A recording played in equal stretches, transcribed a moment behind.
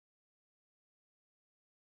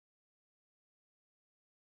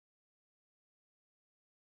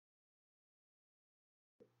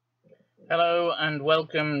Hello and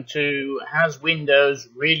welcome to Has Windows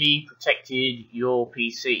Really Protected Your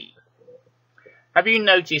PC? Have you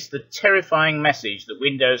noticed the terrifying message that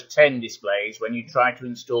Windows 10 displays when you try to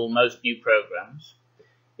install most new programs?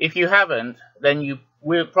 If you haven't, then you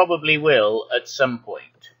probably will at some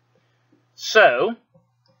point. So,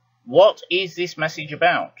 what is this message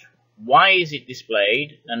about? Why is it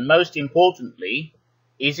displayed? And most importantly,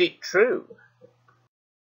 is it true?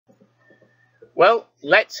 Well,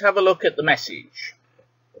 let's have a look at the message.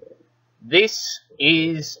 This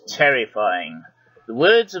is terrifying. The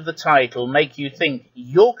words of the title make you think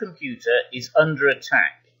your computer is under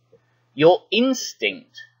attack. Your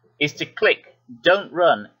instinct is to click "Don't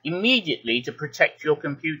run" immediately to protect your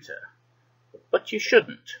computer. But you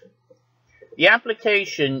shouldn't. The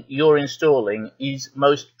application you're installing is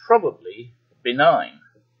most probably benign.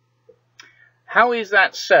 How is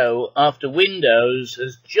that so after Windows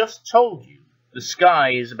has just told you the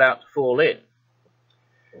sky is about to fall in?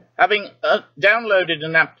 Having downloaded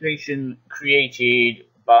an application created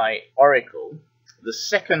by Oracle, the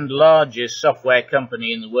second largest software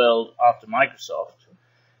company in the world after Microsoft,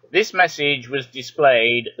 this message was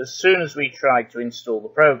displayed as soon as we tried to install the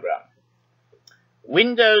program.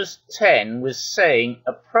 Windows 10 was saying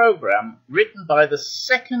a program written by the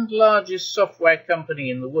second largest software company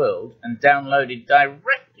in the world and downloaded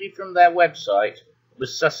directly from their website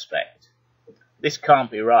was suspect. This can't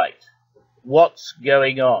be right. What's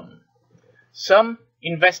going on? Some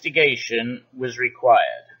investigation was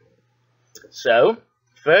required. So,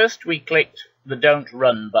 first we clicked the Don't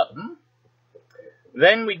Run button.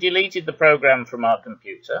 Then we deleted the program from our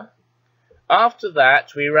computer. After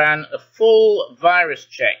that, we ran a full virus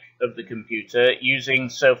check of the computer using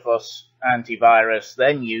Sophos antivirus,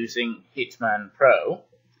 then using Hitman Pro.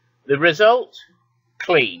 The result?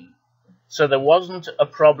 Clean. So there wasn't a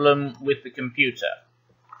problem with the computer.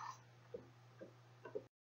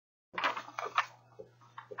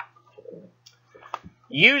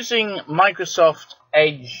 Using Microsoft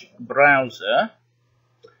Edge browser,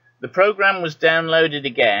 the program was downloaded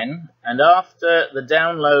again, and after the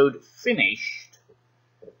download finished,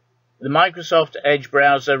 the Microsoft Edge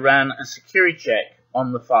browser ran a security check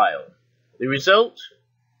on the file. The result?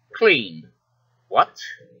 Clean. What?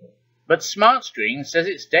 But SmartScreen says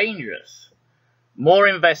it's dangerous. More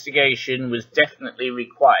investigation was definitely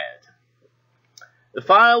required. The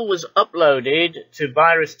file was uploaded to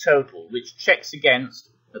VirusTotal, which checks against,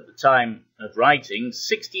 at the time of writing,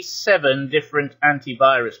 67 different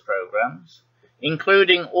antivirus programs,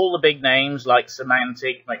 including all the big names like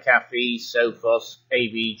Symantec, McAfee, Sophos,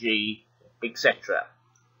 AVG, etc.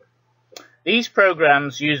 These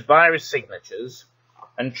programs use virus signatures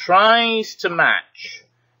and tries to match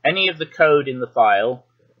any of the code in the file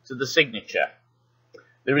to the signature.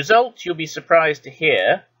 The result, you'll be surprised to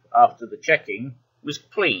hear, after the checking, was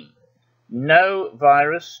clean. No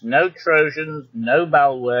virus, no Trojans, no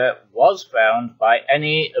malware was found by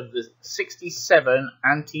any of the 67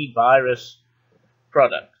 antivirus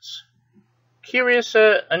products.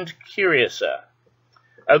 Curiouser and curiouser.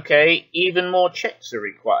 Okay, even more checks are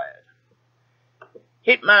required.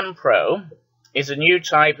 Hitman Pro is a new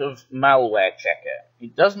type of malware checker.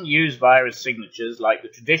 It doesn't use virus signatures like the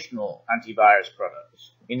traditional antivirus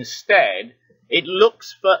products. Instead, it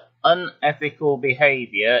looks for unethical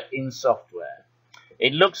behavior in software.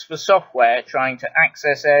 It looks for software trying to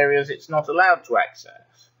access areas it's not allowed to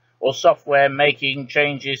access, or software making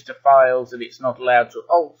changes to files that it's not allowed to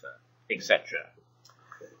alter, etc.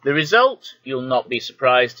 The result, you'll not be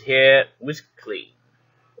surprised to hear, was clean.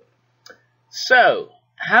 So,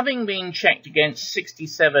 having been checked against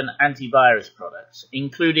 67 antivirus products,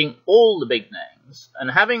 including all the big names,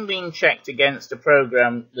 and having been checked against a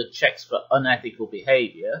program that checks for unethical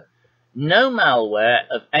behavior, no malware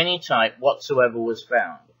of any type whatsoever was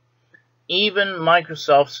found. Even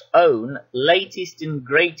Microsoft's own latest and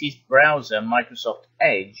greatest browser, Microsoft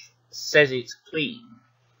Edge, says it's clean.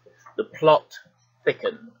 The plot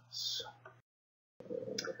thickens.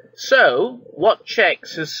 So, what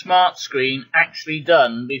checks has SmartScreen actually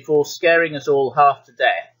done before scaring us all half to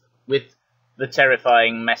death with the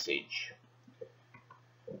terrifying message?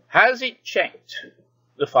 Has it checked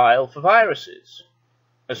the file for viruses?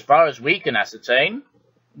 As far as we can ascertain,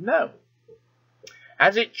 no.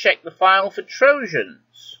 Has it checked the file for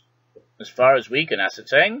Trojans? As far as we can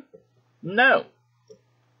ascertain, no.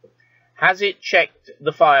 Has it checked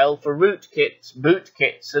the file for rootkits,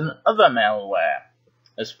 bootkits, and other malware?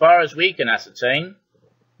 As far as we can ascertain,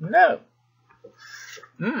 no.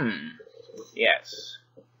 Yes.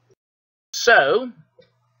 So,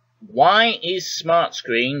 why is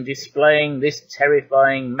SmartScreen displaying this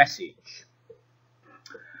terrifying message?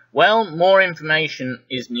 Well, more information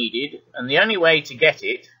is needed, and the only way to get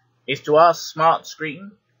it is to ask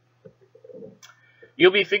SmartScreen.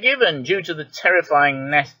 You'll be forgiven due to the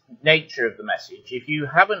terrifying nature of the message if you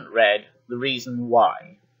haven't read the reason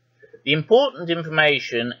why. The important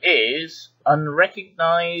information is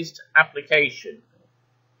unrecognized application.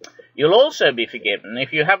 You'll also be forgiven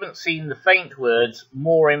if you haven't seen the faint words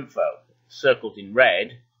more info, circled in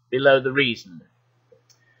red, below the reason.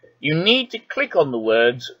 You need to click on the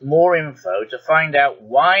words more info to find out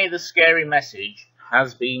why the scary message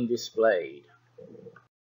has been displayed.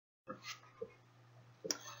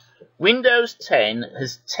 Windows 10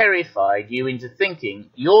 has terrified you into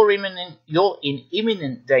thinking you're in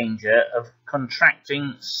imminent danger of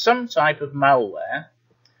contracting some type of malware,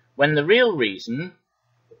 when the real reason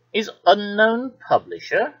is unknown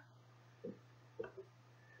publisher.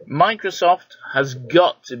 Microsoft has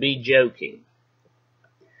got to be joking.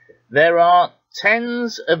 There are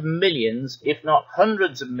tens of millions, if not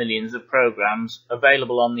hundreds of millions of programs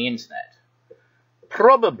available on the internet.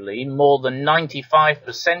 Probably more than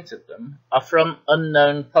 95% of them are from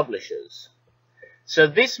unknown publishers. So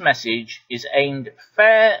this message is aimed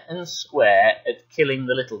fair and square at killing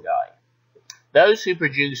the little guy, those who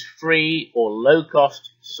produce free or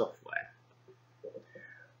low-cost software.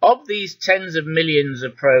 Of these tens of millions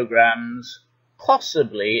of programs,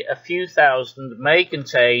 possibly a few thousand may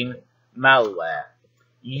contain malware,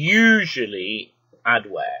 usually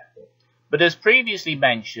adware. But as previously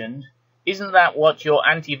mentioned, isn't that what your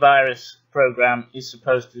antivirus program is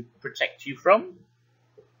supposed to protect you from?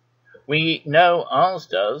 We know ours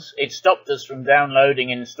does. It stopped us from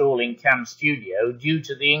downloading and installing Cam Studio due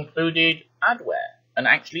to the included adware, and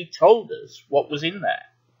actually told us what was in there.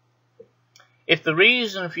 If the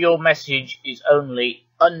reason for your message is only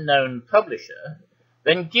unknown publisher,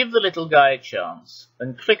 then give the little guy a chance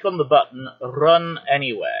and click on the button Run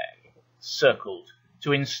Anywhere, circled,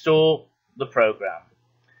 to install the program.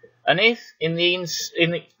 And if in the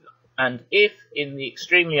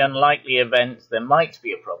extremely unlikely event there might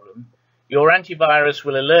be a problem, your antivirus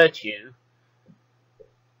will alert you.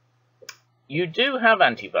 You do have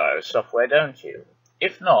antivirus software, don't you?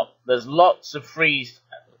 If not, there's lots of free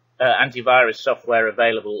antivirus software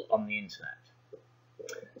available on the internet.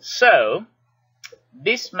 So,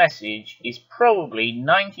 this message is probably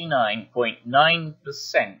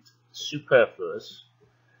 99.9% superfluous,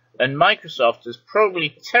 and Microsoft has probably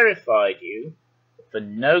terrified you for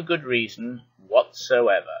no good reason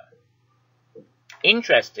whatsoever.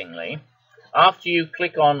 Interestingly, after you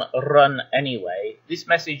click on Run Anyway, this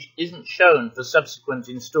message isn't shown for subsequent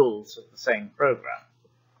installs of the same program.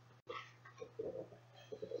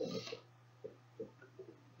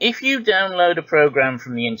 If you download a program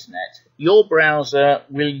from the internet, your browser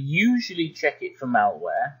will usually check it for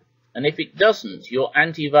malware, and if it doesn't, your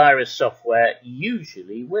antivirus software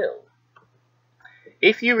usually will.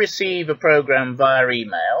 If you receive a program via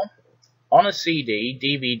email, on a CD,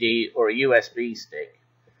 DVD, or a USB stick,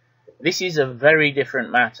 this is a very different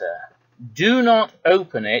matter. Do not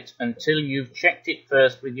open it until you've checked it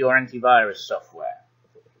first with your antivirus software.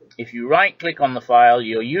 If you right-click on the file,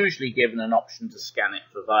 you're usually given an option to scan it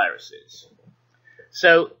for viruses.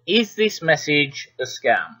 So, is this message a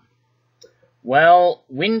scam? Well,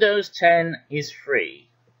 Windows 10 is free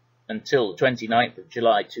until the 29th of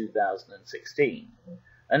July 2016.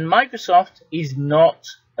 And Microsoft is not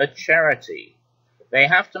a charity. They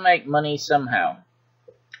have to make money somehow.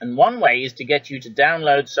 And one way is to get you to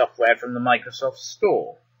download software from the Microsoft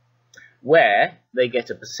Store, where they get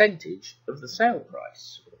a percentage of the sale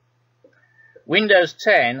price. Windows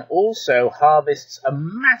 10 also harvests a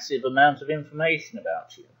massive amount of information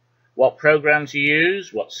about you. What programs you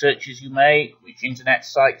use, what searches you make, which internet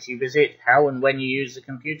sites you visit, how and when you use the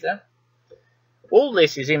computer. All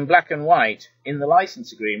this is in black and white in the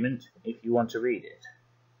license agreement if you want to read it.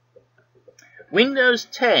 Windows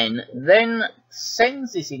 10 then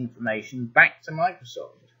sends this information back to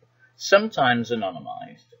Microsoft, sometimes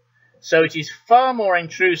anonymized, so it is far more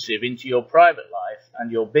intrusive into your private life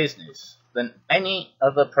and your business than any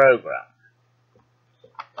other program.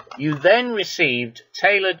 You then received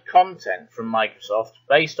tailored content from Microsoft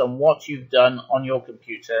based on what you've done on your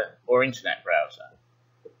computer or internet browser.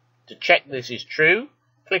 To check this is true,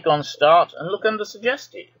 click on Start and look under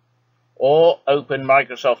Suggested, or open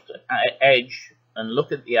Microsoft Edge and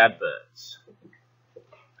look at the adverts.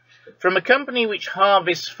 From a company which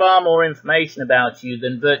harvests far more information about you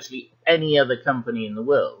than virtually any other company in the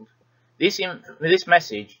world, this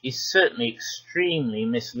message is certainly extremely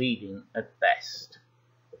misleading at best.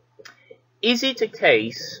 Is it a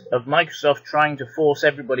case of Microsoft trying to force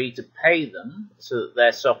everybody to pay them so that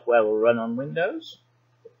their software will run on Windows?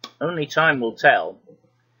 Only time will tell.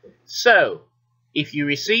 So, if you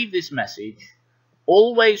receive this message,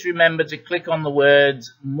 always remember to click on the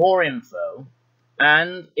words More Info,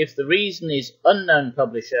 and if the reason is Unknown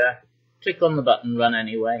Publisher, click on the button Run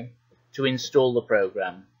Anyway to install the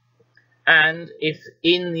program. And if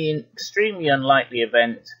in the extremely unlikely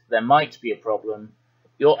event there might be a problem,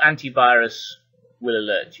 your antivirus will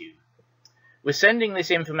alert you. We're sending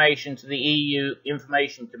this information to the EU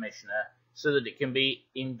Information Commissioner so that it can be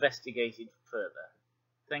investigated further.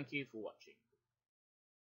 Thank you for watching.